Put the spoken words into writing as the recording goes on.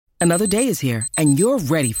Another day is here, and you're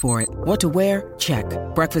ready for it. What to wear? Check.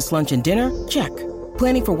 Breakfast, lunch, and dinner? Check.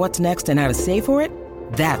 Planning for what's next and how to save for it?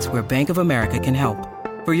 That's where Bank of America can help.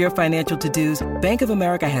 For your financial to-dos, Bank of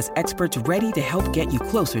America has experts ready to help get you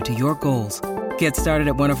closer to your goals. Get started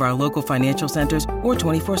at one of our local financial centers or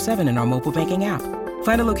 24/7 in our mobile banking app.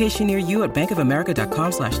 Find a location near you at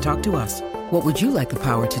bankofamerica.com/talktous. What would you like the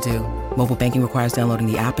power to do? Mobile banking requires downloading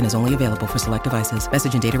the app and is only available for select devices.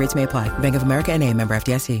 Message and data rates may apply. Bank of America N.A., member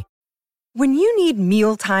FDIC. When you need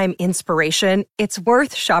mealtime inspiration, it's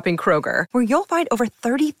worth shopping Kroger, where you'll find over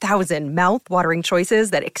 30,000 mouth-watering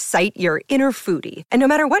choices that excite your inner foodie. And no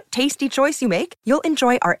matter what tasty choice you make, you'll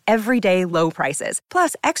enjoy our everyday low prices,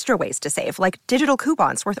 plus extra ways to save, like digital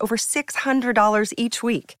coupons worth over $600 each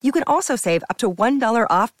week. You can also save up to $1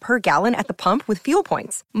 off per gallon at the pump with fuel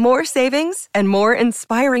points. More savings and more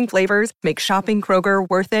inspiring flavors make shopping Kroger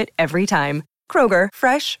worth it every time. Kroger,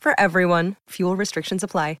 fresh for everyone. Fuel restrictions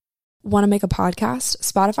apply. Want to make a podcast?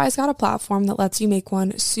 Spotify's got a platform that lets you make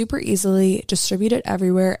one super easily, distribute it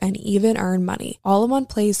everywhere, and even earn money, all in one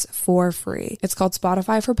place for free. It's called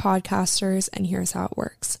Spotify for Podcasters, and here's how it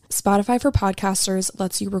works. Spotify for Podcasters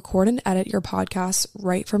lets you record and edit your podcasts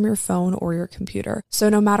right from your phone or your computer. So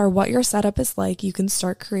no matter what your setup is like, you can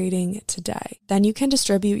start creating today. Then you can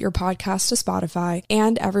distribute your podcast to Spotify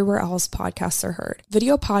and everywhere else podcasts are heard.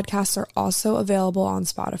 Video podcasts are also available on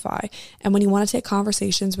Spotify, and when you want to take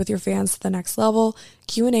conversations with your fans to the next level,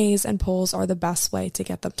 Q&As and polls are the best way to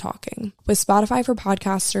get them talking. With Spotify for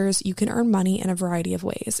Podcasters, you can earn money in a variety of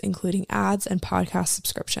ways, including ads and podcast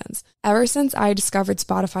subscriptions. Ever since I discovered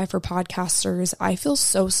Spotify for Podcasters, I feel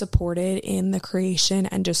so supported in the creation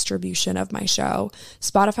and distribution of my show.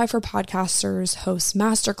 Spotify for Podcasters hosts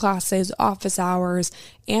masterclasses, office hours,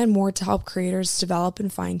 and more to help creators develop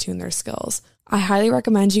and fine-tune their skills. I highly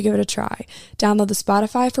recommend you give it a try. Download the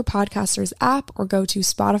Spotify for Podcasters app or go to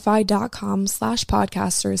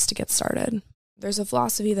spotify.com/podcasters to get started. There's a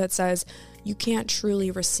philosophy that says you can't truly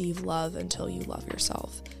receive love until you love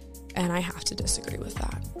yourself. And I have to disagree with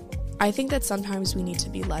that. I think that sometimes we need to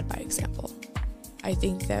be led by example. I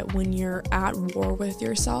think that when you're at war with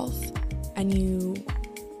yourself and you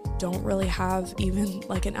don't really have even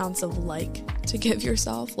like an ounce of to give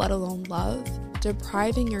yourself, let alone love,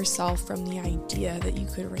 depriving yourself from the idea that you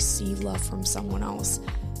could receive love from someone else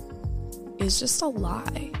is just a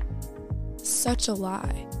lie. Such a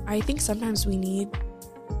lie. I think sometimes we need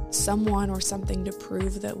someone or something to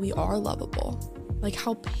prove that we are lovable. Like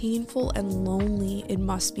how painful and lonely it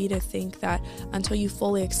must be to think that until you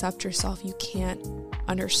fully accept yourself, you can't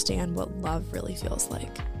understand what love really feels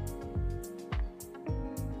like.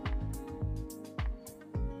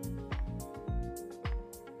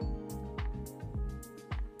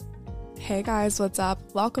 Hey guys, what's up?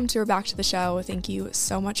 Welcome to or back to the show. Thank you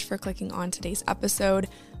so much for clicking on today's episode.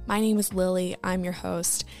 My name is Lily. I'm your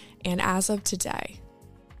host. And as of today,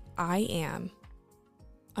 I am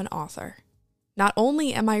an author. Not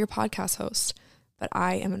only am I your podcast host, but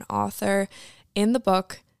I am an author in the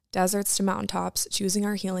book, Deserts to Mountaintops, Choosing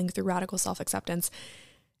Our Healing Through Radical Self-Acceptance.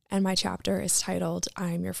 And my chapter is titled,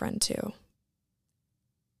 I Am Your Friend Too.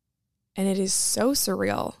 And it is so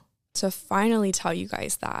surreal to finally tell you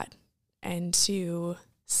guys that. And to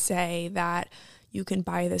say that you can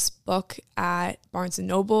buy this book at Barnes &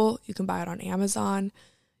 Noble, you can buy it on Amazon,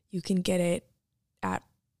 you can get it at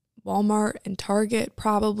Walmart and Target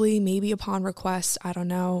probably, maybe upon request, I don't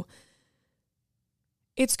know.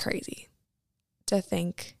 It's crazy to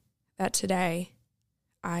think that today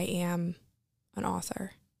I am an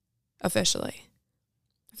author, officially.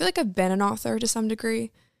 I feel like I've been an author to some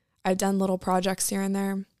degree. I've done little projects here and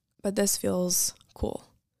there, but this feels cool.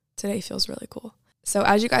 Today feels really cool. So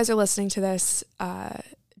as you guys are listening to this,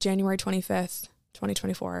 January 25th,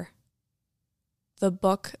 2024, the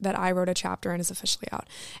book that I wrote a chapter in is officially out.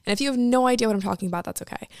 And if you have no idea what I'm talking about, that's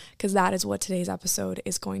okay, because that is what today's episode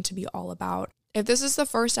is going to be all about. If this is the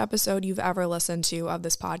first episode you've ever listened to of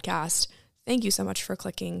this podcast, thank you so much for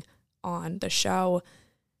clicking on the show.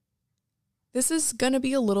 This is going to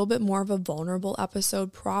be a little bit more of a vulnerable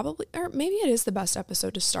episode, probably, or maybe it is the best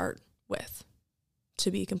episode to start with,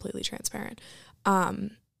 to be completely transparent.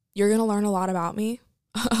 You're going to learn a lot about me,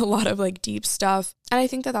 a lot of deep stuff. And I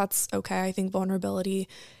think that that's okay. I think vulnerability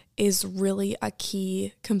is really a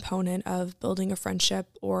key component of building a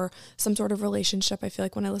friendship or some sort of relationship. I feel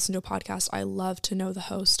like when I listen to a podcast, I love to know the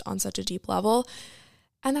host on such a deep level.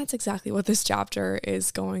 And that's exactly what this chapter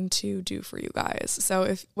is going to do for you guys.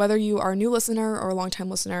 So whether you are a new listener or a longtime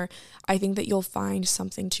listener, I think that you'll find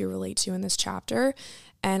something to relate to in this chapter.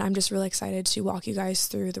 And I'm just really excited to walk you guys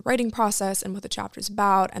through the writing process and what the chapter is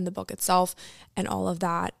about and the book itself and all of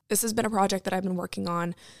that. This has been a project that I've been working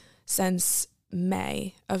on since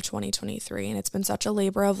May of 2023. And it's been such a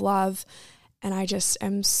labor of love. And I just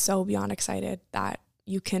am so beyond excited that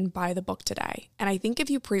you can buy the book today. And I think if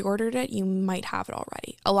you pre-ordered it, you might have it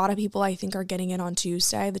already. A lot of people, I think, are getting it on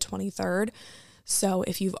Tuesday, the 23rd. So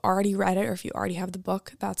if you've already read it or if you already have the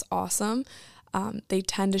book, that's awesome. They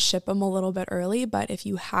tend to ship them a little bit early, but if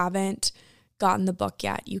you haven't gotten the book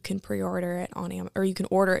yet, you can pre-order it on Amazon, or you can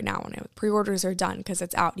order it now on Amazon. Pre-orders are done because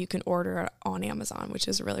it's out. You can order it on Amazon, which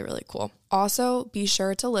is really, really cool. Also, be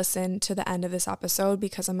sure to listen to the end of this episode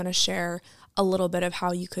because I'm going to share a little bit of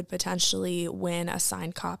how you could potentially win a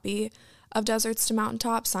signed copy of Deserts to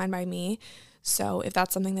Mountaintops signed by me. So if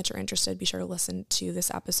that's something that you're interested, be sure to listen to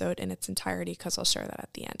this episode in its entirety because I'll share that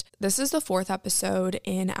at the end. This is the 4th episode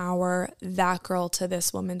in our That Girl to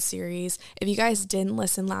This Woman series. If you guys didn't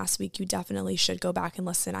listen last week, you definitely should go back and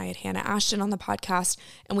listen. I had Hannah Ashton on the podcast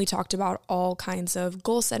and we talked about all kinds of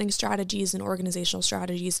goal setting strategies and organizational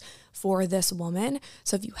strategies for this woman.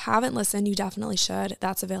 So if you haven't listened, you definitely should.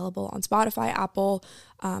 That's available on Spotify, Apple.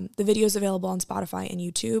 The video is available on Spotify and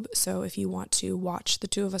YouTube. So if you want to watch the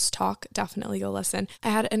two of us talk, definitely go listen. I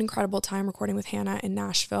had an incredible time recording with Hannah in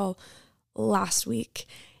Nashville last week,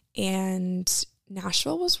 and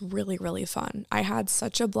Nashville was really, really fun. I had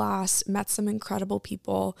such a blast, met some incredible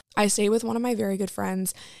people. I stayed with one of my very good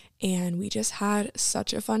friends, and we just had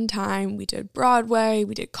such a fun time. We did Broadway,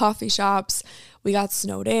 we did coffee shops, we got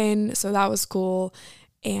snowed in, so that was cool.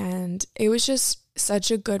 And it was just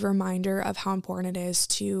such a good reminder of how important it is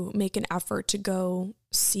to make an effort to go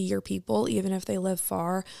see your people, even if they live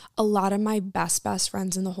far. A lot of my best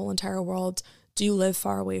friends in the whole entire world do live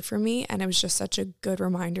far away from me. And it was just such a good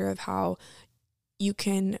reminder of how you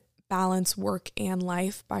can balance work and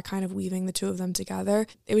life by kind of weaving the two of them together.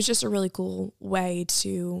 It was just a really cool way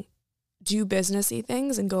to do businessy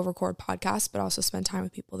things and go record podcasts, but also spend time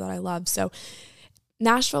with people that I love. So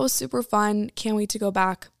Nashville was super fun. Can't wait to go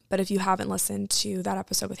back. But if you haven't listened to that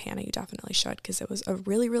episode with Hannah, you definitely should because it was a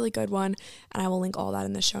really, really good one. And I will link all that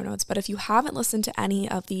in the show notes. But if you haven't listened to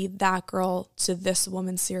any of the That Girl to This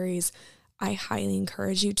Woman series, I highly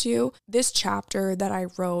encourage you to. This chapter that I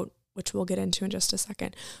wrote, which we'll get into in just a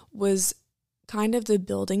second, was kind of the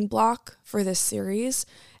building block for this series.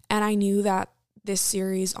 And I knew that this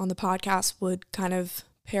series on the podcast would kind of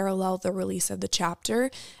parallel the release of the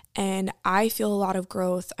chapter. And I feel a lot of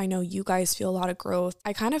growth. I know you guys feel a lot of growth.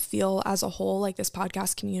 I kind of feel as a whole like this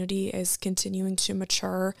podcast community is continuing to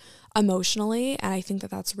mature emotionally. And I think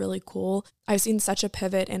that that's really cool. I've seen such a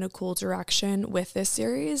pivot in a cool direction with this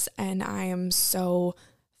series. And I am so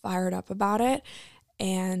fired up about it.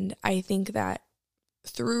 And I think that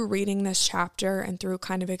through reading this chapter and through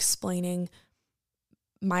kind of explaining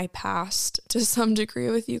my past to some degree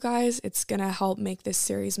with you guys, it's going to help make this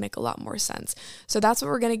series make a lot more sense. So that's what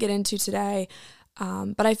we're going to get into today.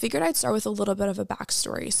 But I figured I'd start with a little bit of a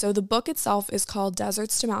backstory. So the book itself is called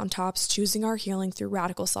Deserts to Mountaintops, Choosing Our Healing Through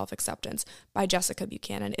Radical Self-Acceptance by Jessica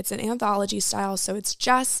Buchanan. It's an anthology style, so it's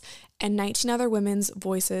Jess and 19 other women's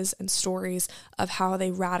voices and stories of how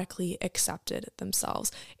they radically accepted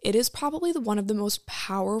themselves. It is probably one of the most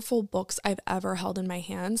powerful books I've ever held in my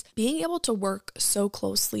hands. Being able to work so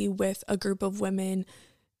closely with a group of women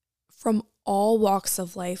from all walks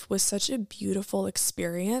of life was such a beautiful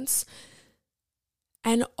experience.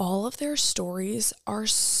 And all of their stories are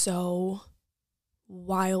so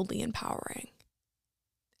wildly empowering.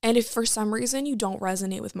 And if for some reason you don't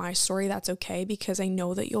resonate with my story, that's okay, because I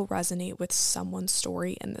know that you'll resonate with someone's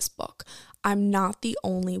story in this book. I'm not the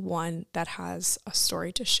only one that has a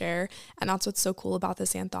story to share. And that's what's so cool about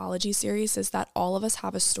this anthology series, is that all of us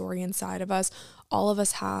have a story inside of us. All of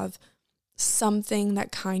us have something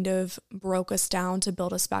that kind of broke us down to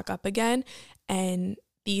build us back up again. And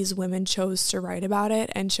these women chose to write about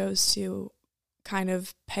it and chose to kind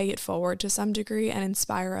of pay it forward to some degree and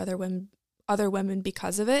inspire other women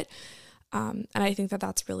because of it. And I think that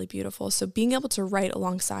that's really beautiful. So being able to write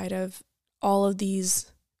alongside of all of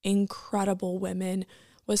these incredible women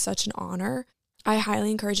was such an honor. I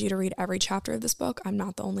highly encourage you to read every chapter of this book. I'm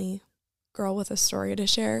not the only girl with a story to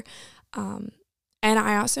share. And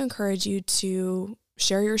I also encourage you to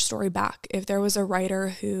share your story back. If there was a writer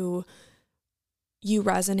who you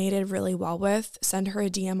resonated really well with, send her a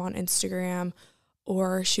DM on Instagram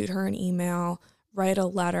or shoot her an email, write a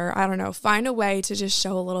letter. I don't know, find a way to just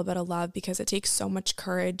show a little bit of love, because it takes so much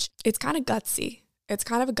courage. It's kind of gutsy. It's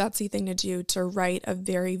kind of a gutsy thing to do, to write a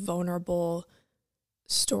very vulnerable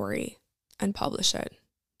story and publish it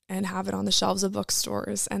and have it on the shelves of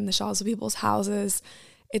bookstores and the shelves of people's houses.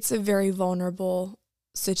 It's a very vulnerable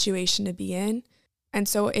situation to be in. And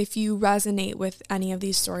so if you resonate with any of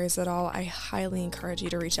these stories at all, I highly encourage you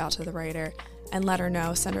to reach out to the writer and let her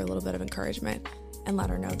know, send her a little bit of encouragement, and let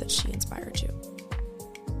her know that she inspired you.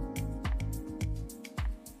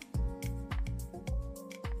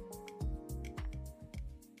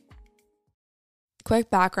 Quick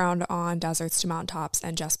background on Deserts to Mountaintops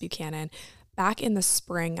and Jess Buchanan. Back in the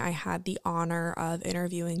spring, I had the honor of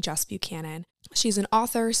interviewing Jess Buchanan. She's an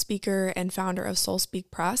author, speaker, and founder of Soul Speak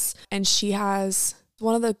Press, and she has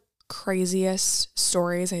one of the craziest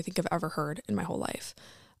stories I think I've ever heard in my whole life.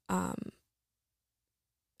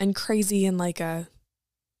 And crazy in like a,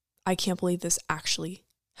 I can't believe this actually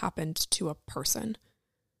happened to a person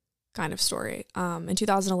kind of story. In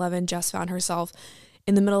 2011, Jess found herself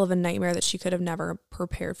in the middle of a nightmare that she could have never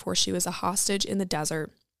prepared for. She was a hostage in the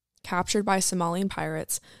desert, captured by Somalian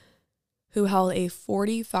pirates who held a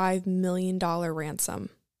 $45 million ransom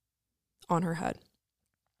on her head.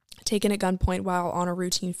 Taken at gunpoint while on a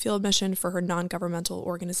routine field mission for her non-governmental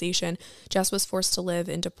organization, Jess was forced to live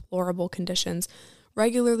in deplorable conditions,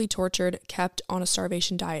 regularly tortured, kept on a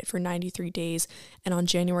starvation diet for 93 days, and on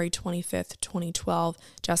January 25th, 2012,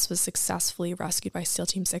 Jess was successfully rescued by SEAL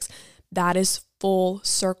Team 6. That is full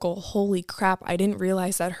circle. Holy crap, I didn't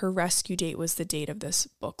realize that her rescue date was the date of this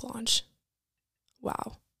book launch.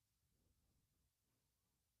 Wow.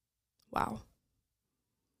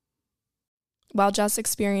 While Jess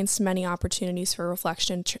experienced many opportunities for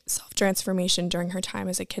reflection, self-transformation during her time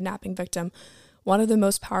as a kidnapping victim, one of the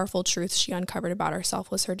most powerful truths she uncovered about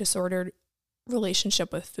herself was her disordered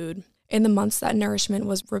relationship with food. In the months that nourishment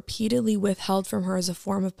was repeatedly withheld from her as a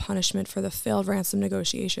form of punishment for the failed ransom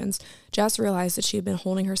negotiations, Jess realized that she had been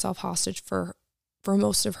holding herself hostage for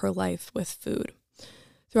most of her life with food.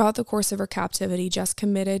 Throughout the course of her captivity, Jess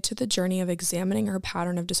committed to the journey of examining her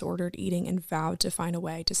pattern of disordered eating and vowed to find a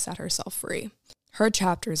way to set herself free. Her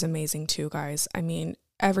chapter is amazing too, guys. I mean,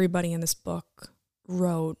 everybody in this book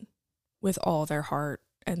wrote with all their heart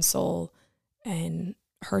and soul, and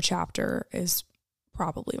her chapter is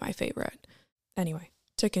probably my favorite. Anyway,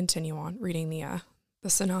 to continue on reading the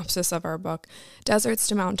synopsis of our book, Deserts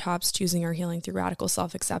to Mountaintops, Choosing Our Healing Through Radical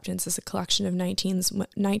Self-Acceptance is a collection of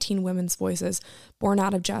 19 women's voices born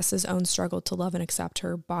out of Jess's own struggle to love and accept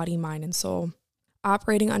her body, mind, and soul.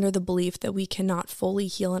 Operating under the belief that we cannot fully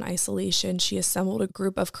heal in isolation, she assembled a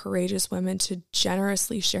group of courageous women to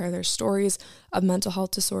generously share their stories of mental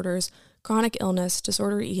health disorders, chronic illness,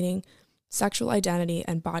 disordered eating, sexual identity,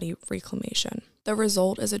 and body reclamation. The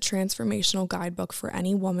result is a transformational guidebook for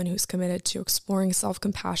any woman who's committed to exploring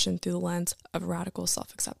self-compassion through the lens of radical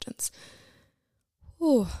self-acceptance.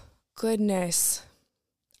 Oh, goodness.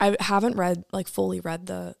 I haven't fully read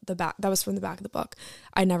the back. That was from the back of the book.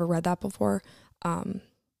 I never read that before.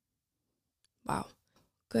 Wow.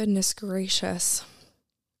 Goodness gracious.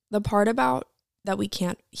 The part about that we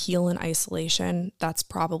can't heal in isolation, that's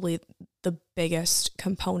probably the biggest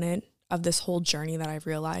component of this whole journey that I've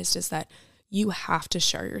realized, is that you have to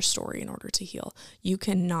share your story in order to heal. You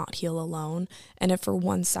cannot heal alone. And if for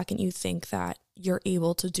 1 second you think that you're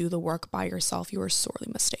able to do the work by yourself, you are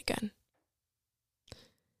sorely mistaken.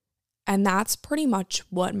 And that's pretty much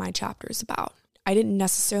what my chapter is about. I didn't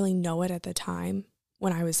necessarily know it at the time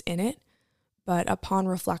when I was in it, but upon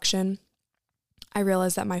reflection, I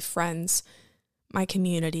realized that my friends, my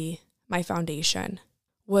community, my foundation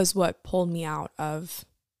was what pulled me out of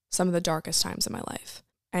some of the darkest times in my life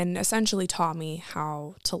and essentially taught me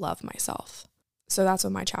how to love myself. So that's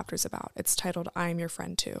what my chapter is about. It's titled, I Am Your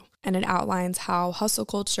Friend Too. And it outlines how hustle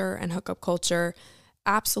culture and hookup culture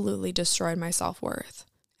absolutely destroyed my self-worth,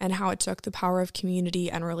 and how it took the power of community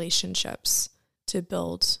and relationships to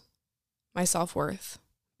build my self-worth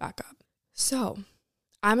back up. So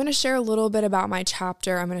I'm going to share a little bit about my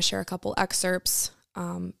chapter. I'm going to share a couple excerpts,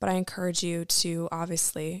 but I encourage you to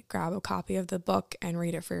obviously grab a copy of the book and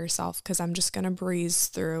read it for yourself, because I'm just going to breeze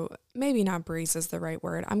through. Maybe not breeze is the right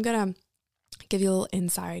word. I'm going to give you a little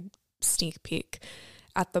inside sneak peek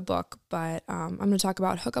at the book, but I'm going to talk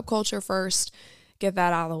about hookup culture first, get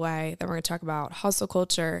that out of the way. Then we're going to talk about hustle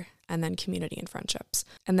culture, and then community and friendships.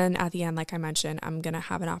 And then at the end, like I mentioned, I'm going to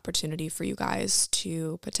have an opportunity for you guys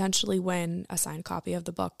to potentially win a signed copy of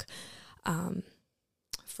the book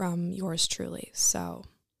from yours truly. So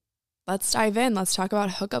let's dive in. Let's talk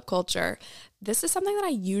about hookup culture. This is something that I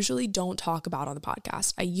usually don't talk about on the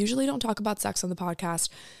podcast. I usually don't talk about sex on the podcast.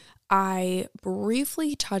 I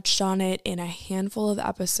briefly touched on it in a handful of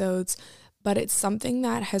episodes, but it's something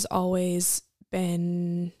that has always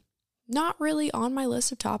been not really on my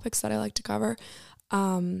list of topics that I like to cover,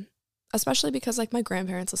 especially because like my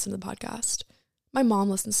grandparents listen to the podcast. My mom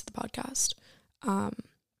listens to the podcast.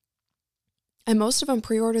 And most of them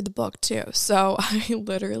pre-ordered the book too. So I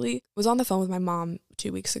literally was on the phone with my mom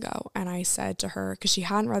 2 weeks ago, and I said to her, because she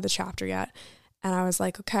hadn't read the chapter yet, And I was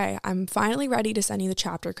like, okay, I'm finally ready to send you the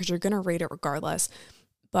chapter because you're going to read it regardless,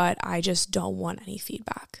 but I just don't want any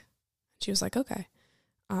feedback. She was like, okay.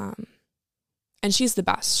 And she's the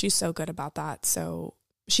best. She's so good about that. So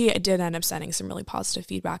she did end up sending some really positive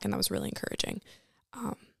feedback, and that was really encouraging.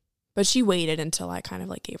 But she waited until I kind of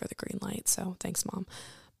like gave her the green light. So thanks, Mom.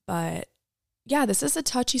 But yeah, this is a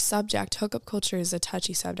touchy subject. Hookup culture is a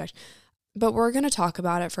touchy subject. But we're going to talk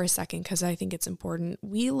about it for a second because I think it's important.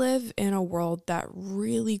 We live in a world that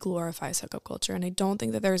really glorifies hookup culture, and I don't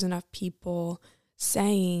think that there's enough people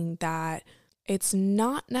saying that it's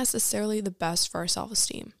not necessarily the best for our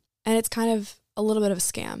self-esteem. And it's kind of a little bit of a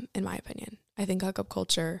scam, in my opinion. I think hookup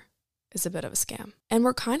culture is a bit of a scam. And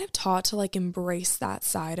we're kind of taught to like embrace that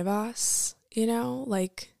side of us, you know,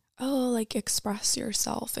 like, oh, like express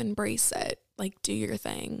yourself, embrace it, like do your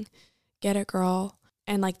thing, get it, girl.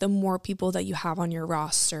 And like the more people that you have on your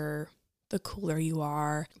roster, the cooler you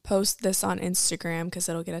are. Post this on Instagram because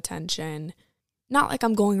it'll get attention. Not like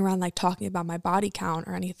I'm going around like talking about my body count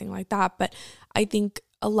or anything like that, but I think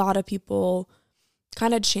a lot of people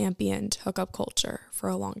kind of championed hookup culture for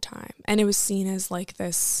a long time. And it was seen as like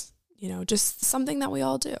this, you know, just something that we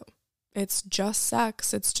all do. It's just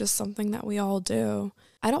sex. It's just something that we all do.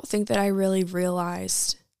 I don't think that I really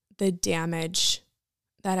realized the damage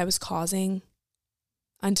that I was causing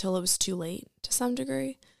until it was too late to some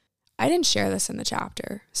degree. I didn't share this in the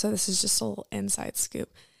chapter, so this is just a little inside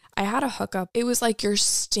scoop. I had a hookup. It was like your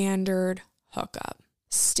standard hookup.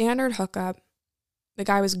 Standard hookup. The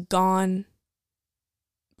guy was gone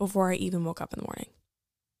before I even woke up in the morning.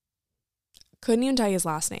 Couldn't even tell you his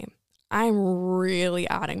last name. I'm really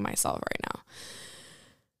outing myself right now.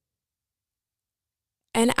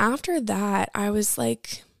 And after that, I was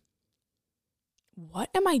like, what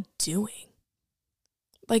am I doing?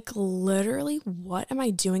 Like, literally, what am I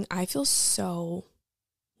doing? I feel so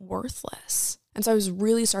worthless. And so I was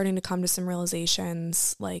really starting to come to some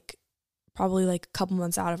realizations, like probably like a couple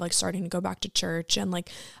months out of like starting to go back to church. And like,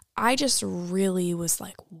 I just really was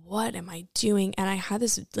like, what am I doing? And I had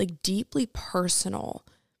this like deeply personal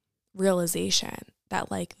realization that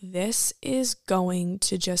like, this is going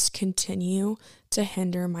to just continue to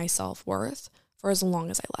hinder my self-worth for as long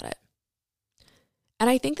as I let it. And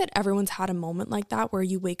I think that everyone's had a moment like that where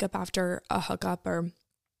you wake up after a hookup or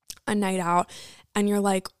a night out and you're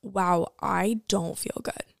like, wow, I don't feel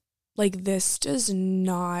good. Like, this does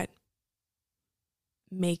not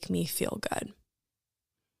make me feel good.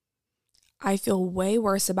 I feel way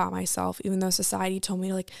worse about myself, even though society told me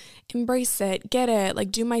to like embrace it, get it,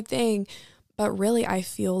 like do my thing. But really, I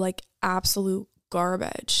feel like absolute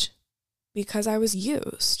garbage because I was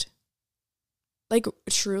used. Like,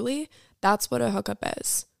 truly, that's what a hookup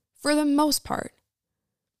is, for the most part.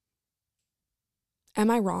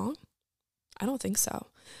 Am I wrong? I don't think so.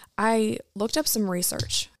 I looked up some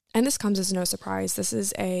research, and this comes as no surprise. This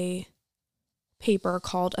is a paper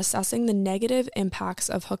called Assessing the Negative Impacts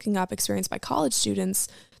of Hooking Up Experienced by College Students.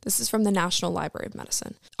 This is from the National Library of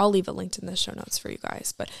Medicine. I'll leave it linked in the show notes for you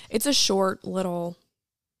guys, but it's a short little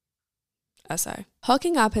essay.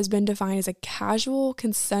 Hooking up has been defined as a casual,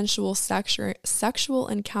 consensual sexual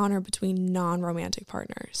encounter between non-romantic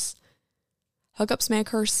partners. Hookups may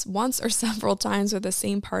occur once or several times with the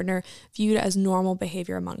same partner, viewed as normal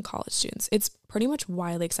behavior among college students. It's pretty much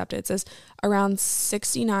widely accepted. It says around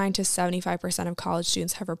 69 to 75% of college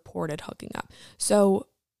students have reported hooking up. So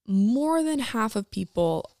more than half of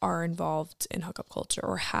people are involved in hookup culture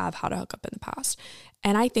or have had a hookup in the past.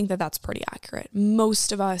 And I think that that's pretty accurate.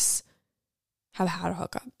 Most of us have had a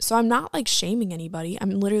hookup. So I'm not like shaming anybody.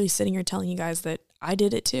 I'm literally sitting here telling you guys that I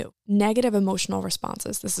did it too. Negative emotional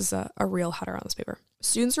responses. This is a real header on this paper.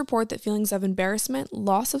 Students report that feelings of embarrassment,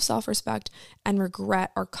 loss of self-respect, and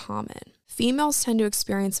regret are common. Females tend to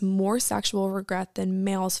experience more sexual regret than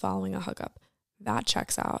males following a hookup. That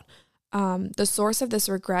checks out. The source of this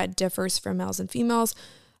regret differs for males and females.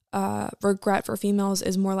 Regret for females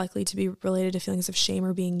is more likely to be related to feelings of shame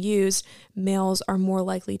or being used. Males are more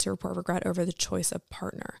likely to report regret over the choice of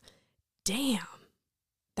partner. Damn,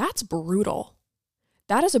 that's brutal.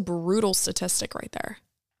 That is a brutal statistic right there.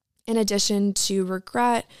 In addition to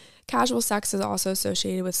regret, casual sex is also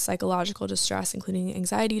associated with psychological distress, including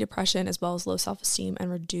anxiety, depression, as well as low self-esteem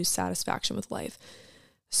and reduced satisfaction with life.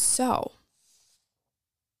 So,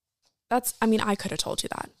 I could have told you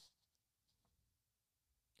that.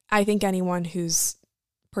 I think anyone who's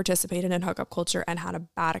participated in hookup culture and had a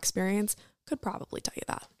bad experience could probably tell you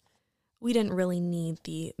that. We didn't really need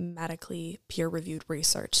the medically peer-reviewed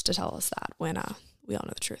research to tell us that when we all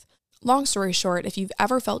know the truth. Long story short, if you've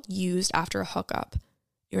ever felt used after a hookup,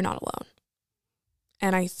 you're not alone.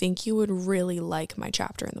 And I think you would really like my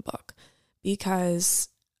chapter in the book because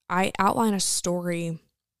I outline a story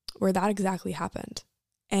where that exactly happened.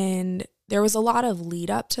 And there was a lot of lead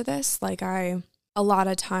up to this. Like a lot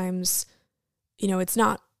of times, it's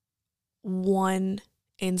not one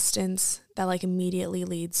instance that like immediately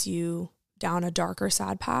leads you down a dark or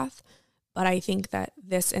sad path. But I think that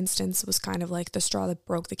this instance was kind of like the straw that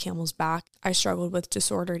broke the camel's back. I struggled with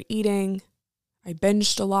disordered eating. I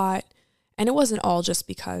binged a lot. And it wasn't all just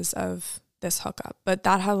because of this hookup, but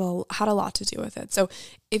that had a lot to do with it. So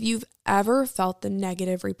if you've ever felt the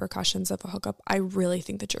negative repercussions of a hookup, I really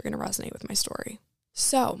think that you're going to resonate with my story.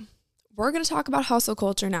 So we're going to talk about hustle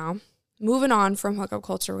culture now. Moving on from hookup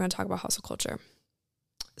culture, we're going to talk about hustle culture.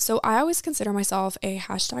 So I always consider myself a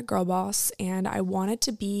 #girl boss, and I wanted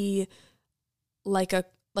to be like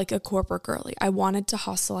a corporate girly. I wanted to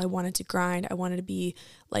hustle. I wanted to grind. I wanted to be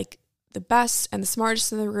like the best and the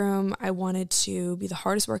smartest in the room. I wanted to be the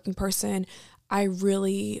hardest working person. I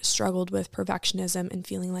really struggled with perfectionism and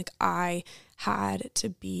feeling like I had to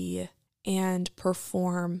be and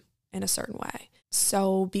perform in a certain way.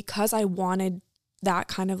 So because I wanted that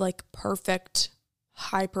kind of like perfect,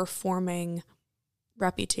 high performing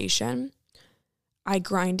reputation, I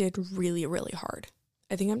grinded really, really hard.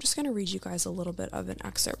 I think I'm just going to read you guys a little bit of an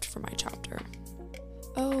excerpt from my chapter.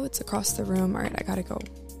 Oh, it's across the room. All right, I got to go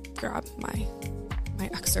grab my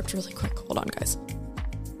excerpt really quick. Hold on, guys.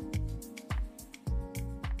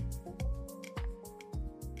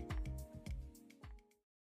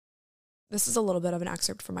 This is a little bit of an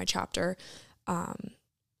excerpt from my chapter.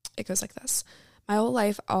 It goes like this. My whole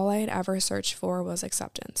life, all I had ever searched for was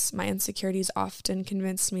acceptance. My insecurities often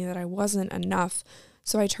convinced me that I wasn't enough,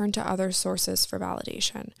 so I turned to other sources for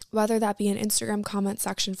validation. Whether that be an Instagram comment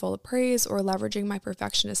section full of praise or leveraging my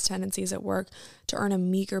perfectionist tendencies at work to earn a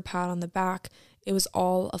meager pat on the back, it was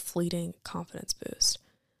all a fleeting confidence boost.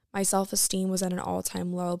 My self-esteem was at an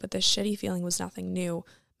all-time low, but this shitty feeling was nothing new.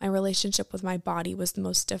 My relationship with my body was the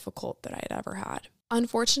most difficult that I had ever had.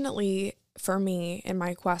 Unfortunately, for me, in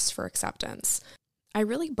my quest for acceptance, I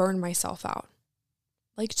really burned myself out.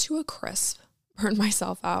 Like to a crisp, burned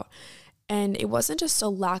myself out. And it wasn't just a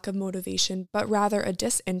lack of motivation, but rather a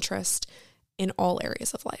disinterest in all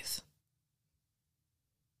areas of life.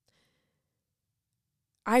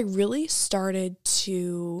 I really started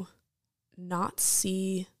to not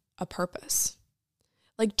see a purpose.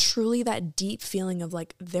 Like truly that deep feeling of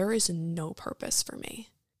like, there is no purpose for me.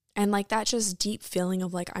 And like that just deep feeling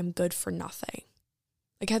of like, I'm good for nothing.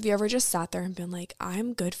 Like, have you ever just sat there and been like,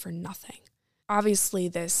 I'm good for nothing? Obviously,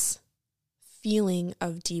 this feeling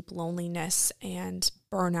of deep loneliness and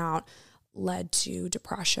burnout led to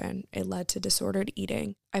depression. It led to disordered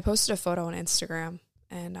eating. I posted a photo on Instagram,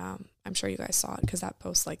 and I'm sure you guys saw it because that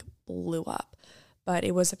post like blew up. But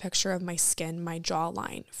it was a picture of my skin, my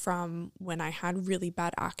jawline from when I had really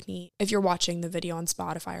bad acne. If you're watching the video on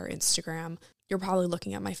Spotify or Instagram, you're probably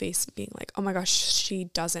looking at my face and being like, oh my gosh, she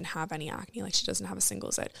doesn't have any acne. Like she doesn't have a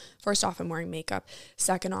single zit. First off, I'm wearing makeup.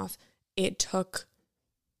 Second off, it took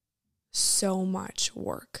so much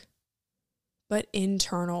work, but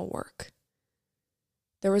internal work.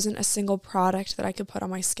 There wasn't a single product that I could put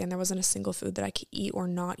on my skin. There wasn't a single food that I could eat or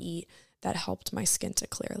not eat that helped my skin to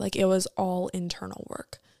clear. Like it was all internal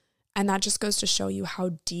work. And that just goes to show you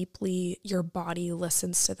how deeply your body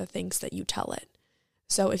listens to the things that you tell it.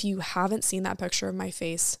 So if you haven't seen that picture of my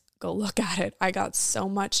face, go look at it. I got so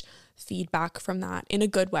much feedback from that in a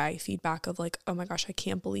good way. Feedback of like, oh my gosh, I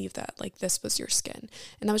can't believe that. Like this was your skin.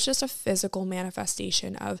 And that was just a physical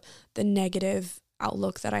manifestation of the negative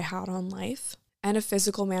outlook that I had on life and a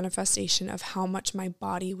physical manifestation of how much my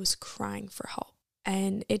body was crying for help.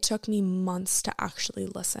 And it took me months to actually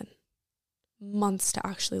listen. And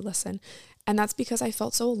that's because I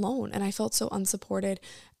felt so alone and I felt so unsupported.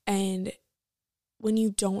 And when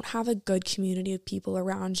you don't have a good community of people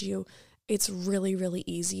around you, it's really, really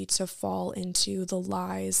easy to fall into the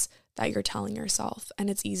lies that you're telling yourself. And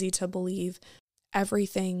it's easy to believe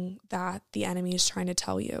everything that the enemy is trying to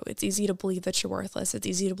tell you. It's easy to believe that you're worthless. It's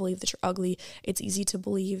easy to believe that you're ugly. It's easy to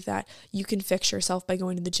believe that you can fix yourself by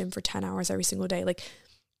going to the gym for 10 hours every single day. Like,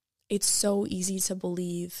 it's so easy to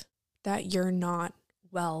believe that you're not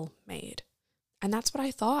well made. And that's what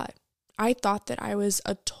I thought. I thought that I was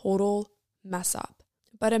a total mess up.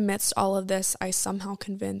 But amidst all of this, I somehow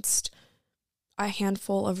convinced a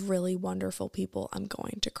handful of really wonderful people, I'm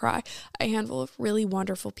going to cry, a handful of really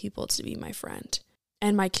wonderful people to be my friend.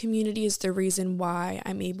 And my community is the reason why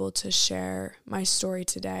I'm able to share my story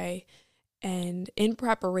today. And in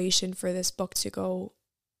preparation for this book to go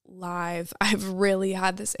live, I've really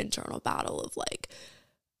had this internal battle of like,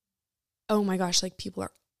 oh my gosh, like people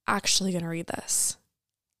are actually going to read this.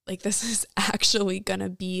 Like this is actually going to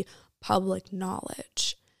be public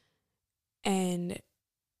knowledge. And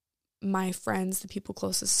my friends, the people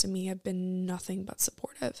closest to me, have been nothing but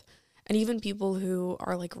supportive. And even people who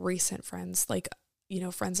are like recent friends, like,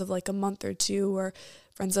 friends of like a month or two or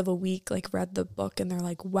friends of a week, like read the book and they're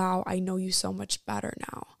like, wow, I know you so much better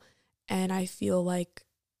now. And I feel like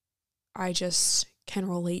I just can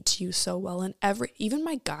relate to you so well. And even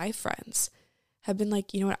my guy friends have been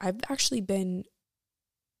like, you know what, I've actually been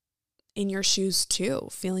in your shoes too,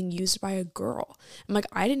 feeling used by a girl. I'm like,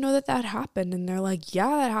 I didn't know that happened. And they're like,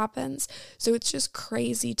 yeah, that happens. So it's just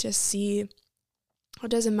crazy to see. It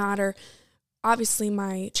doesn't matter. Obviously,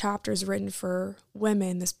 my chapter is written for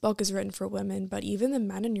women. This book is written for women, but even the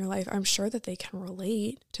men in your life, I'm sure that they can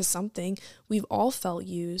relate to something. We've all felt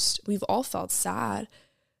used. We've all felt sad.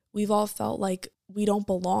 We've all felt like we don't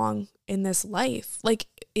belong in this life. Like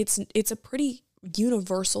it's a pretty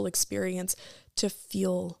universal experience to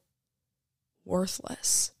feel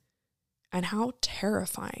worthless, and how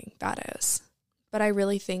terrifying that is. But I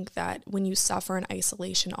really think that when you suffer in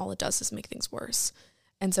isolation, all it does is make things worse.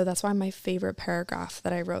 And so that's why my favorite paragraph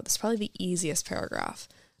that I wrote, this is probably the easiest paragraph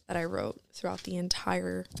that I wrote throughout the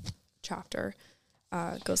entire chapter,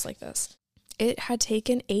 goes like this. It had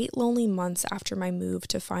taken 8 lonely months after my move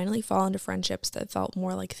to finally fall into friendships that felt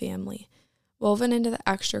more like family, woven into the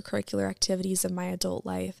extracurricular activities of my adult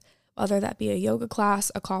life, whether that be a yoga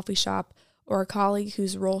class, a coffee shop, or a colleague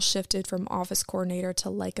whose role shifted from office coordinator to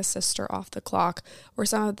like a sister off the clock, were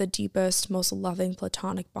some of the deepest, most loving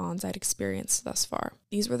platonic bonds I'd experienced thus far.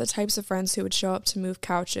 These were the types of friends who would show up to move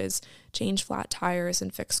couches, change flat tires,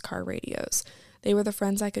 and fix car radios. They were the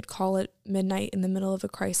friends I could call at midnight in the middle of a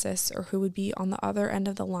crisis, or who would be on the other end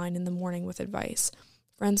of the line in the morning with advice.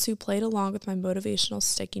 Friends who played along with my motivational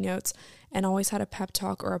sticky notes and always had a pep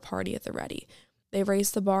talk or a party at the ready. They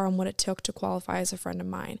raised the bar on what it took to qualify as a friend of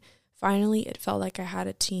mine. Finally, it felt like I had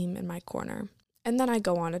a team in my corner. And then I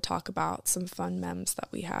go on to talk about some fun memes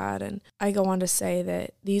that we had, and I go on to say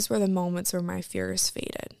that these were the moments where my fears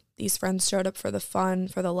faded. These friends showed up for the fun,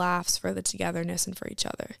 for the laughs, for the togetherness, and for each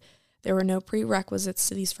other. There were no prerequisites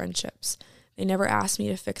to these friendships. They never asked me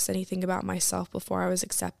to fix anything about myself before I was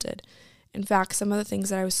accepted. In fact, some of the things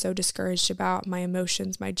that I was so discouraged about, my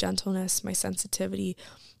emotions, my gentleness, my sensitivity,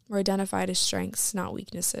 were identified as strengths, not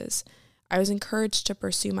weaknesses. I was encouraged to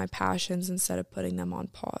pursue my passions instead of putting them on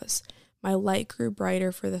pause. My light grew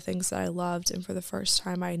brighter for the things that I loved, and for the first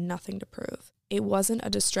time, I had nothing to prove. It wasn't a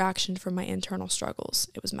distraction from my internal struggles.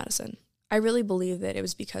 It was medicine. I really believe that it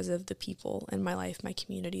was because of the people in my life, my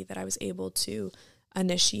community, that I was able to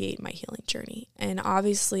initiate my healing journey. And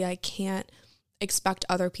obviously, I can't expect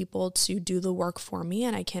other people to do the work for me,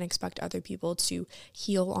 and I can't expect other people to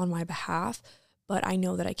heal on my behalf, but I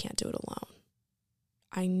know that I can't do it alone.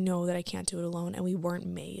 I know that I can't do it alone, and we weren't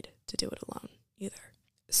made to do it alone either.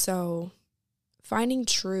 So finding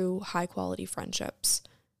true high-quality friendships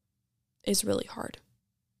is really hard,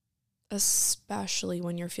 especially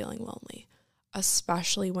when you're feeling lonely,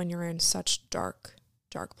 especially when you're in such dark,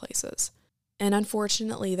 dark places. And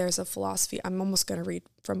unfortunately, there's a philosophy, I'm almost going to read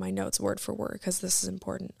from my notes word for word because this is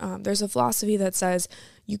important. There's a philosophy that says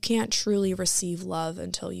you can't truly receive love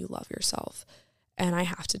until you love yourself, and I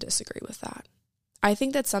have to disagree with that. I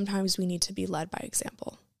think that sometimes we need to be led by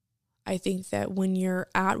example. I think that when you're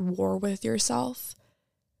at war with yourself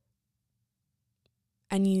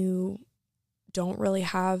and you don't really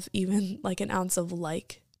have even like an ounce of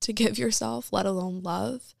like to give yourself, let alone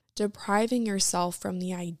love, depriving yourself from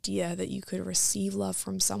the idea that you could receive love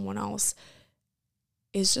from someone else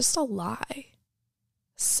is just a lie.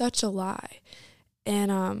 Such a lie.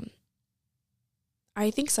 And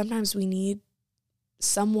I think sometimes we need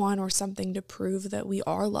someone or something to prove that we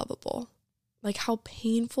are lovable. Like how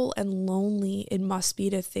painful and lonely it must be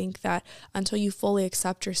to think that until you fully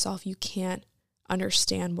accept yourself, you can't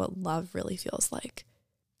understand what love really feels like.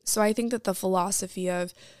 So I think that the philosophy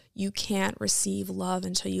of you can't receive love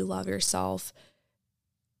until you love yourself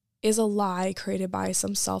is a lie created by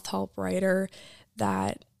some self-help writer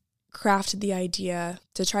that crafted the idea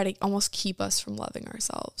to try to almost keep us from loving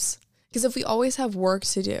ourselves. Because if we always have work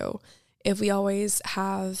to do, if we always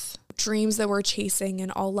have dreams that we're chasing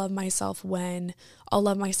and I'll love myself when, I'll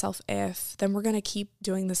love myself if, then we're going to keep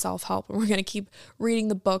doing the self-help and we're going to keep reading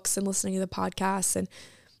the books and listening to the podcasts. And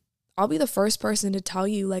I'll be the first person to tell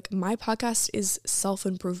you, like, my podcast is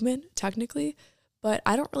self-improvement technically, but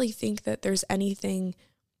I don't really think that there's anything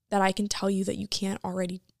that I can tell you that you can't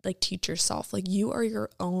already like teach yourself. Like, you are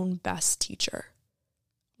your own best teacher.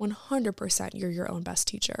 100% you're your own best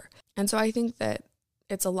teacher. And so I think that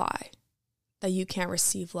it's a lie that you can't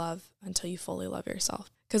receive love until you fully love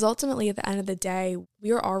yourself. Because ultimately, at the end of the day,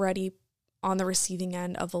 we are already on the receiving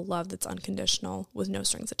end of a love that's unconditional with no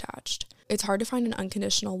strings attached. It's hard to find an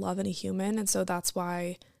unconditional love in a human, and so that's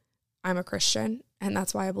why I'm a Christian, and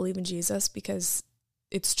that's why I believe in Jesus, because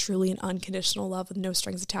it's truly an unconditional love with no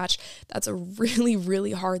strings attached. That's a really,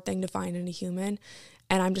 really hard thing to find in a human.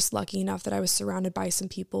 And I'm just lucky enough that I was surrounded by some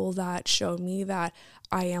people that showed me that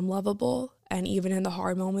I am lovable. And even in the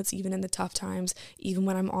hard moments, even in the tough times, even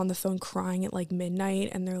when I'm on the phone crying at like midnight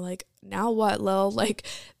and they're like, now what, Lil? Like,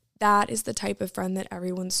 that is the type of friend that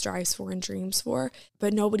everyone strives for and dreams for.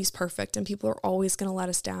 But nobody's perfect, and people are always going to let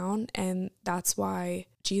us down. And that's why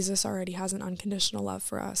Jesus already has an unconditional love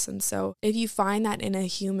for us. And so if you find that in a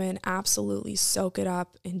human, absolutely soak it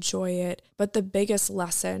up, enjoy it. But the biggest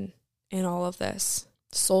lesson in all of this,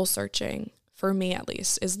 soul searching, for me at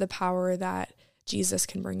least, is the power that Jesus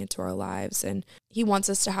can bring into our lives. And he wants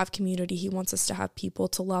us to have community. He wants us to have people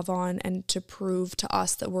to love on and to prove to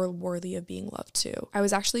us that we're worthy of being loved too. I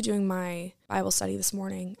was actually doing my Bible study this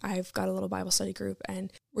morning. I've got a little Bible study group,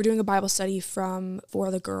 and we're doing a Bible study from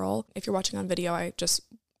For the Girl. If you're watching on video, I just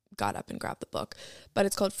got up and grabbed the book, but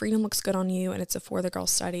it's called Freedom Looks Good on You, and it's a For the Girl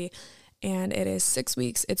study. And it is 6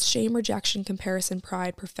 weeks. It's shame, rejection, comparison,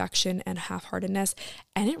 pride, perfection, and half-heartedness.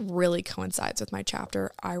 And it really coincides with my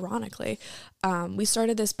chapter, ironically. We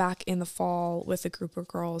started this back in the fall with a group of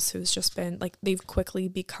girls who's just been, like, they've quickly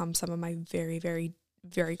become some of my very, very,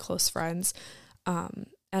 very close friends. And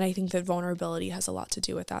I think that vulnerability has a lot to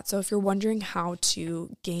do with that. So if you're wondering how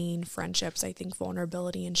to gain friendships, I think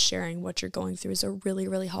vulnerability and sharing what you're going through is a really,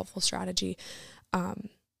 really helpful strategy.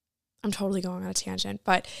 I'm totally going on a tangent,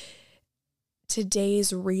 but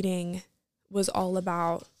today's reading was all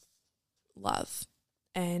about love.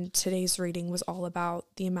 And today's reading was all about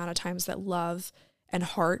the amount of times that love and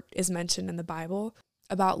heart is mentioned in the Bible.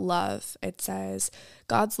 About love, it says,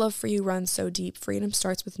 God's love for you runs so deep. Freedom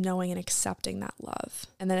starts with knowing and accepting that love.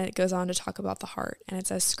 And then it goes on to talk about the heart. And it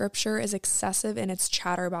says, Scripture is excessive in its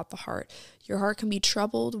chatter about the heart. Your heart can be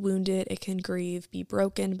troubled, wounded, it can grieve, be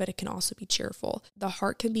broken, but it can also be cheerful. The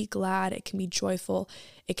heart can be glad, it can be joyful,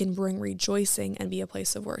 it can bring rejoicing and be a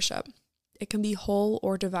place of worship. It can be whole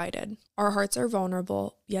or divided. Our hearts are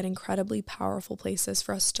vulnerable, yet incredibly powerful places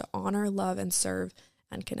for us to honor, love, and serve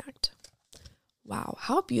and connect. Wow,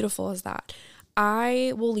 how beautiful is that?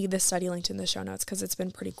 I will leave this study linked in the show notes because it's been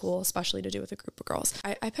pretty cool, especially to do with a group of girls.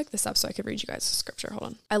 I picked this up so I could read you guys the scripture. Hold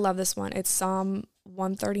on. I love this one. It's Psalm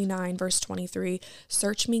 139, verse 23.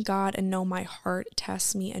 Search me, God, and know my heart.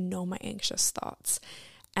 Test me and know my anxious thoughts.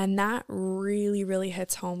 And that really, really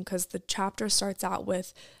hits home because the chapter starts out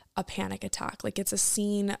with a panic attack. Like, it's a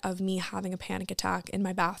scene of me having a panic attack in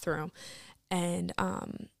my bathroom. And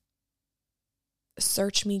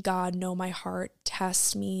search me, God, know my heart,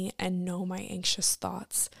 test me, and know my anxious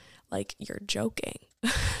thoughts. Like, you're joking.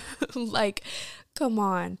 Like, come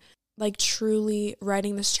on. Like, truly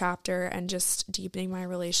writing this chapter and just deepening my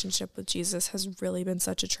relationship with Jesus has really been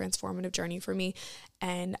such a transformative journey for me.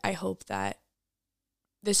 And I hope that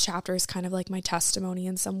this chapter is kind of like my testimony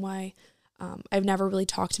in some way. I've never really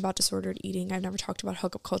talked about disordered eating. I've never talked about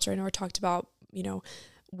hookup culture. I never talked about,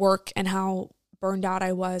 work and how burned out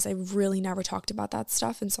I was. I really never talked about that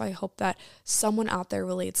stuff. And so I hope that someone out there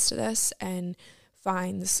relates to this and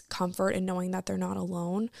finds comfort in knowing that they're not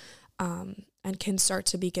alone, and can start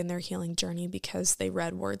to begin their healing journey because they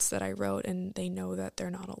read words that I wrote and they know that they're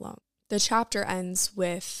not alone. The chapter ends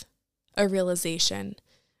with a realization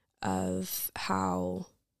of how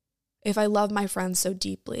if I love my friends so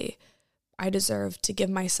deeply, I deserve to give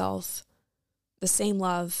myself the same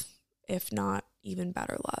love, if not even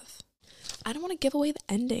better love. I don't want to give away the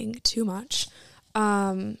ending too much.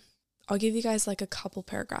 I'll give you guys like a couple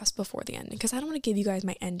paragraphs before the ending because I don't want to give you guys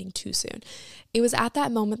my ending too soon. It was at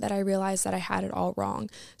that moment that I realized that I had it all wrong.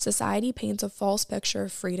 Society paints a false picture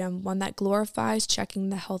of freedom, one that glorifies checking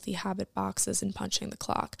the healthy habit boxes and punching the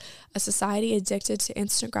clock. A society addicted to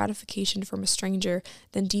instant gratification from a stranger,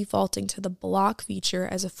 then defaulting to the block feature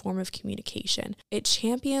as a form of communication. It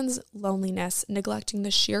champions loneliness, neglecting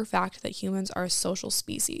the sheer fact that humans are a social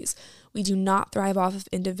species. We do not thrive off of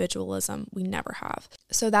individualism. We never have.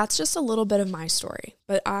 So that's just a little bit of my story.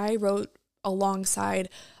 But I wrote alongside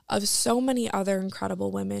of so many other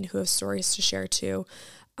incredible women who have stories to share too,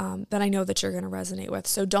 that I know that you're going to resonate with.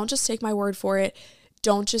 So don't just take my word for it.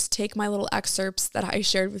 Don't just take my little excerpts that I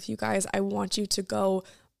shared with you guys. I want you to go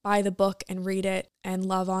buy the book and read it and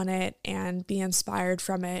love on it and be inspired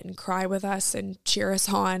from it and cry with us and cheer us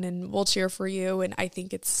on, and we'll cheer for you. And I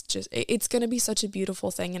think it's going to be such a beautiful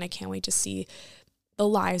thing. And I can't wait to see the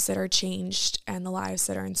lives that are changed and the lives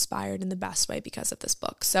that are inspired in the best way because of this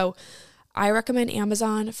book. So I recommend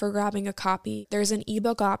Amazon for grabbing a copy. There's an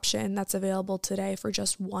ebook option that's available today for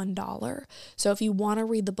just $1. So if you want to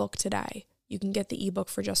read the book today, you can get the ebook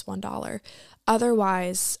for just $1.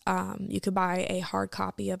 Otherwise, you could buy a hard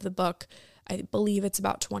copy of the book. I believe it's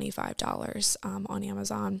about $25 on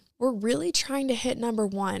Amazon. We're really trying to hit number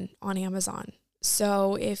 1 on Amazon.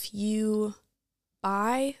 So if you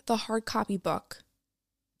buy the hard copy book,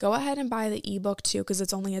 go ahead and buy the ebook too, because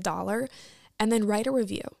it's only $1, and then write a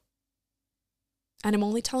review. And I'm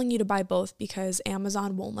only telling you to buy both because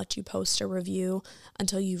Amazon won't let you post a review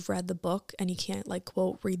until you've read the book, and you can't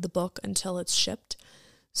quote read the book until it's shipped.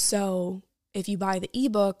 So if you buy the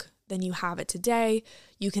ebook, then you have it today.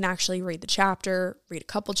 You can actually read the chapter, read a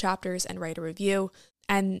couple chapters, and write a review.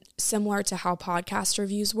 And similar to how podcast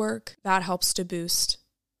reviews work, that helps to boost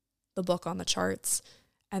the book on the charts,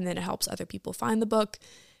 and then it helps other people find the book,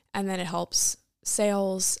 and then it helps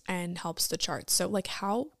sales and helps the charts. So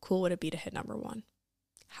how cool would it be to hit number 1?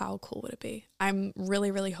 How cool would it be? I'm really,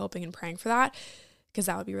 really hoping and praying for that, because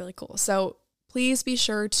that would be really cool. So please be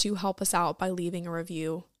sure to help us out by leaving a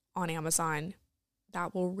review on Amazon.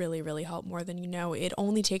 That will really, really help more than you know. It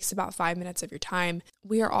only takes about 5 minutes of your time.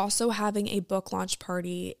 We are also having a book launch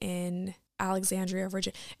party in Alexandria,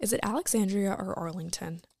 Virginia. Is it Alexandria or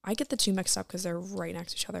Arlington? I get the two mixed up because they're right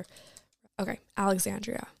next to each other. Okay,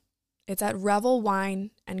 Alexandria. It's at Revel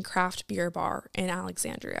Wine and Craft Beer Bar in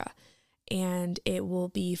Alexandria. And it will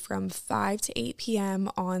be from 5 to 8 p.m.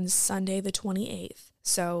 on Sunday the 28th.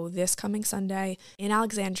 So this coming Sunday in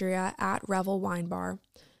Alexandria at Revel Wine Bar.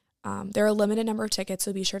 There are a limited number of tickets,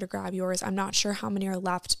 so be sure to grab yours. I'm not sure how many are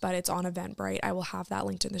left, but it's on Eventbrite. I will have that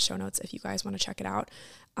linked in the show notes if you guys want to check it out.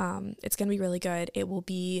 It's going to be really good. It will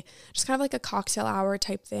be just kind of like a cocktail hour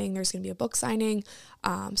type thing. There's going to be a book signing.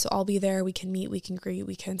 So I'll be there. We can meet, we can greet,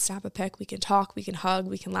 we can snap a pic, we can talk, we can hug,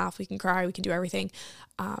 we can laugh, we can cry, we can do everything.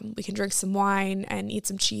 We can drink some wine and eat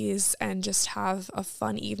some cheese and just have a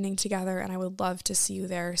fun evening together. And I would love to see you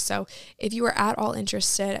there. So if you are at all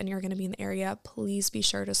interested and you're going to be in the area, please be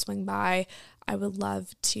sure to swing by. I would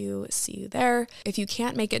love to see you there. If you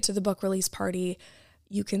can't make it to the book release party,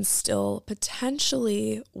 you can still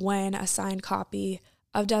potentially win a signed copy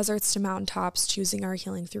of Deserts to Mountaintops, Choosing Our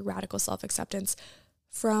Healing Through Radical Self-Acceptance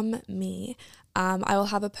from me. I will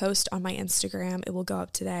have a post on my Instagram. It will go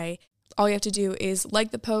up today. All you have to do is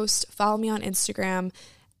like the post, follow me on Instagram,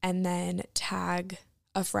 and then tag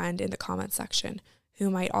a friend in the comment section who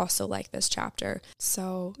might also like this chapter.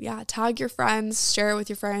 So yeah, tag your friends, share it with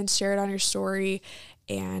your friends, share it on your story.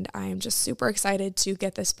 And I'm just super excited to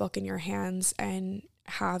get this book in your hands and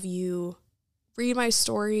have you read my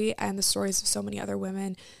story and the stories of so many other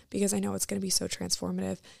women, because I know it's going to be so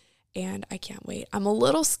transformative and I can't wait. I'm a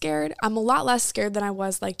little scared. I'm a lot less scared than I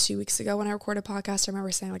was 2 weeks ago when I recorded a podcast. I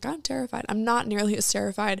remember saying I'm terrified. I'm not nearly as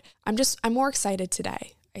terrified. I'm more excited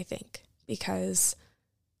today, I think, because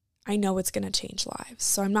I know it's going to change lives.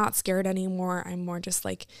 So I'm not scared anymore. I'm more just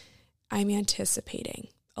I'm anticipating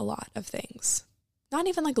a lot of things. Not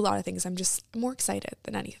even a lot of things. I'm more excited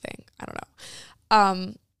than anything. I don't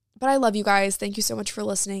know. But I love you guys. Thank you so much for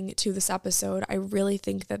listening to this episode. I really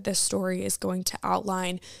think that this story is going to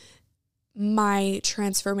outline my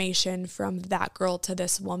transformation from that girl to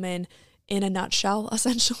this woman in a nutshell,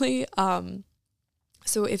 essentially.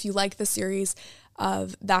 So if you like the series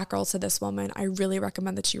of That Girl to This Woman, I really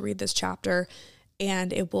recommend that you read this chapter,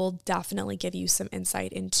 and it will definitely give you some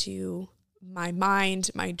insight into my mind,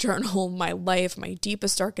 my journal, my life, my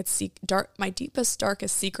deepest, darkest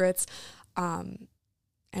secrets.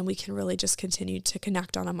 And we can really just continue to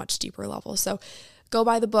connect on a much deeper level. So go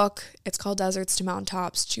buy the book. It's called Deserts to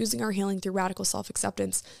Mountaintops, Choosing Our Healing Through Radical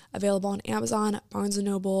Self-Acceptance, available on Amazon, Barnes &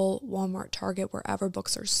 Noble, Walmart, Target, wherever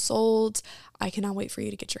books are sold. I cannot wait for you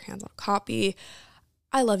to get your hands on a copy.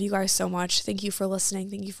 I love you guys so much. Thank you for listening.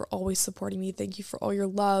 Thank you for always supporting me. Thank you for all your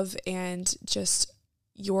love and just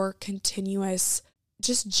your continuous,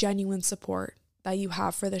 just genuine support that you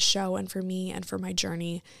have for the show and for me and for my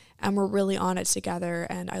journey. And we're really on it together,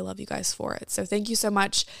 and I love you guys for it. So thank you so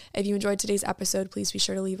much. If you enjoyed today's episode, please be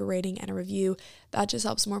sure to leave a rating and a review. That just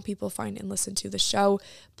helps more people find and listen to the show.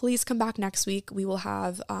 Please come back next week. We will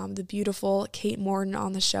have the beautiful Kate Morton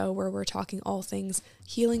on the show, where we're talking all things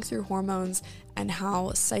healing through hormones and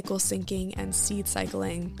how cycle syncing and seed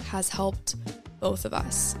cycling has helped both of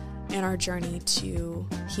us in our journey to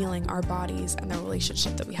healing our bodies and the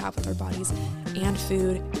relationship that we have with our bodies and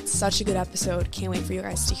food. It's such a good episode. Can't wait for you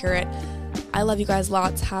guys to hear it. I love you guys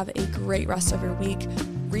lots. Have a great rest of your week.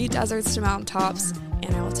 Read Deserts to Mountaintops,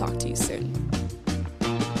 and I will talk to you soon.